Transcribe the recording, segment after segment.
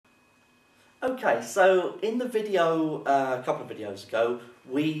Okay, so in the video, a couple of videos ago,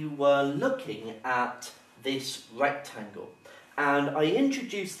 we were looking at this rectangle. And I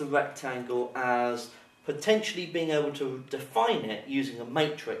introduced the rectangle as potentially being able to define it using a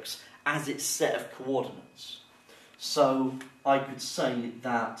matrix as its set of coordinates. So I could say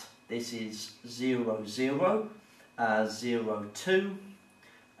that this is 0, 0, 0, 2,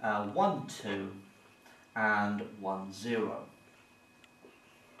 1, 2, and 1, 0.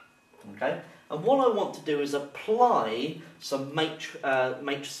 Okay, and what I want to do is apply some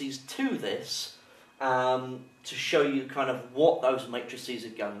matrices to this to show you kind of what those matrices are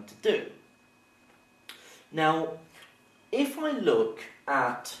going to do. Now, if I look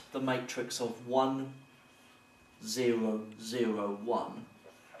at the matrix of 1, 0, 0, 1,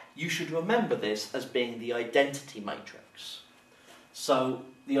 you should remember this as being the identity matrix. So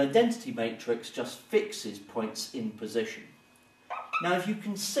the identity matrix just fixes points in position. Now, if you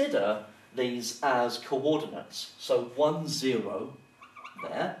consider these as coordinates, so 1, 0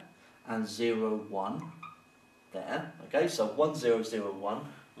 there, and 0, 1 there, okay, so 1, 0, 0, 1,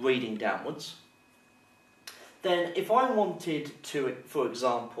 reading downwards, then if I wanted to, for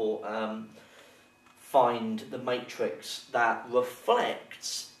example, find the matrix that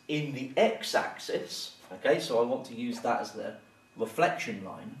reflects in the x-axis, okay, so I want to use that as the reflection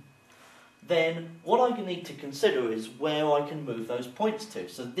line, then what I need to consider is where I can move those points to.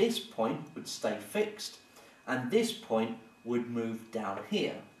 So this point would stay fixed, and this point would move down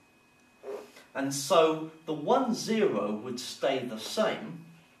here. And so the 1, 0 would stay the same,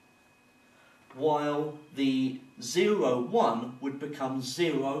 while the 0, 1 would become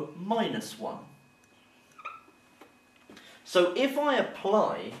 0, minus 1. So if I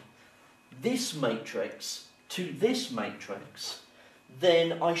apply this matrix to this matrix,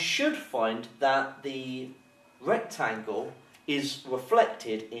 then I should find that the rectangle is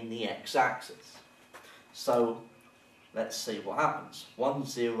reflected in the x-axis. So let's see what happens. 1,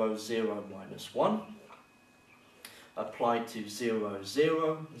 0, 0, minus 1. Applied to 0,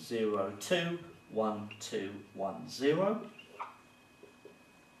 0, 0, 2, 1, 2, 1, 0.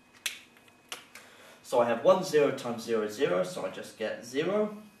 So I have 1, 0 times 0, 0, so I just get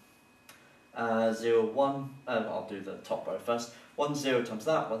 0. 0, 1, I'll do the top row first. 1, 0 times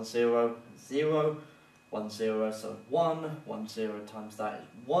that, 1, 0, 0, 1, 0, so 1, 1, 0 times that is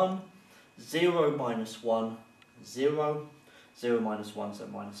 1, 0 minus 1, 0, 0 minus 1, so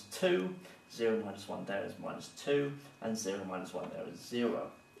minus 2, 0 minus 1 there is minus 2, and 0 minus 1 there is 0.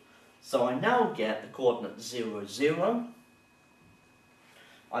 So I now get the coordinate 0, 0,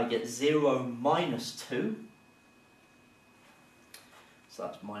 I get 0 minus 2, so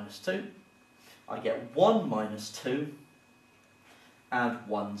that's minus 2, I get 1 minus 2, and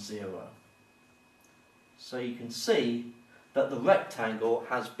 1, 0. So you can see that the rectangle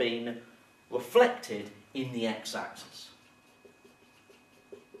has been reflected in the x-axis.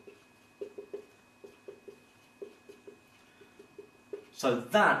 So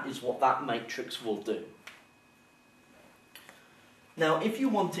that is what that matrix will do. Now, if you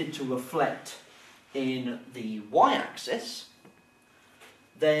wanted to reflect in the y-axis,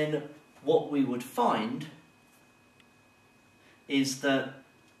 then what we would find is that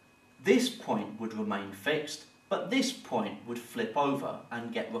this point would remain fixed, but this point would flip over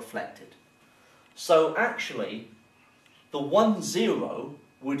and get reflected. So actually, the 1, 0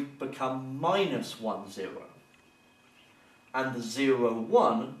 would become minus 1, 0, and the 0,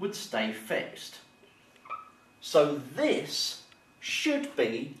 1 would stay fixed. So this should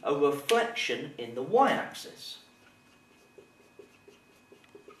be a reflection in the y-axis.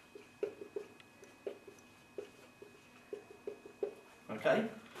 Okay,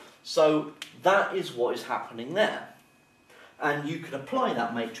 so that is what is happening there. And you can apply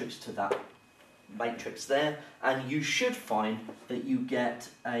that matrix to that matrix there, and you should find that you get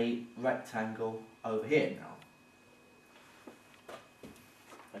a rectangle over here now.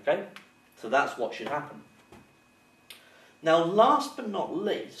 Okay, so that's what should happen. Now, last but not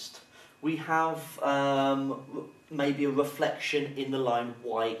least, we have maybe a reflection in the line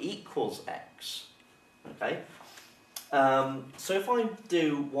y equals x. Okay. So if I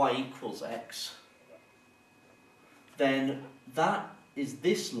do y equals x, then that is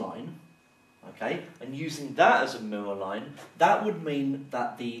this line, okay, and using that as a mirror line, that would mean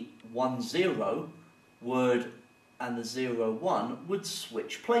that the 1, 0 would, and the 0, 1 would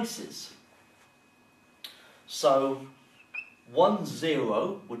switch places. So 1,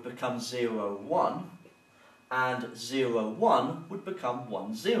 0 would become 0, 1, and 0, 1 would become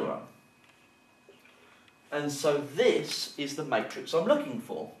 1, 0. And so this is the matrix I'm looking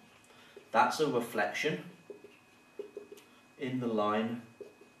for. That's a reflection in the line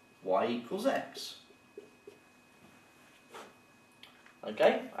y equals x.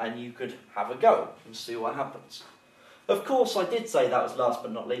 Okay, and you could have a go and see what happens. Of course, I did say that was last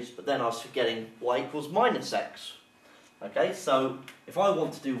but not least, but then I was forgetting y equals minus x. Okay, so if I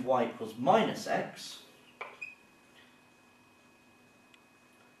want to do y equals minus x,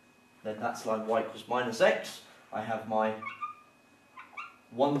 then that's like y equals minus x. I have my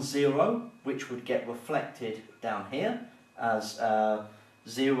 1, 0, which would get reflected down here as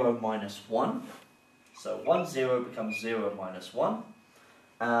 0 minus 1. So 1, 0 becomes 0 minus 1.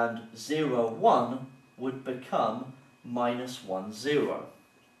 And 0, 1 would become minus 1, 0.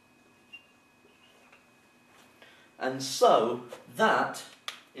 And so that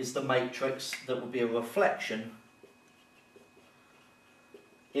is the matrix that will be a reflection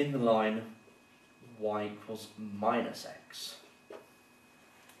in the line y equals minus x.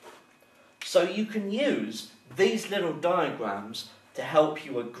 So you can use these little diagrams to help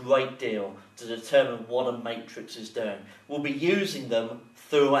you a great deal to determine what a matrix is doing. We'll be using them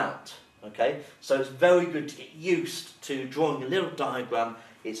throughout, okay? So it's very good to get used to drawing a little diagram.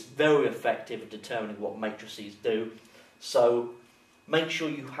 It's very effective at determining what matrices do. So make sure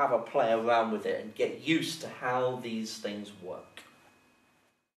you have a play around with it and get used to how these things work.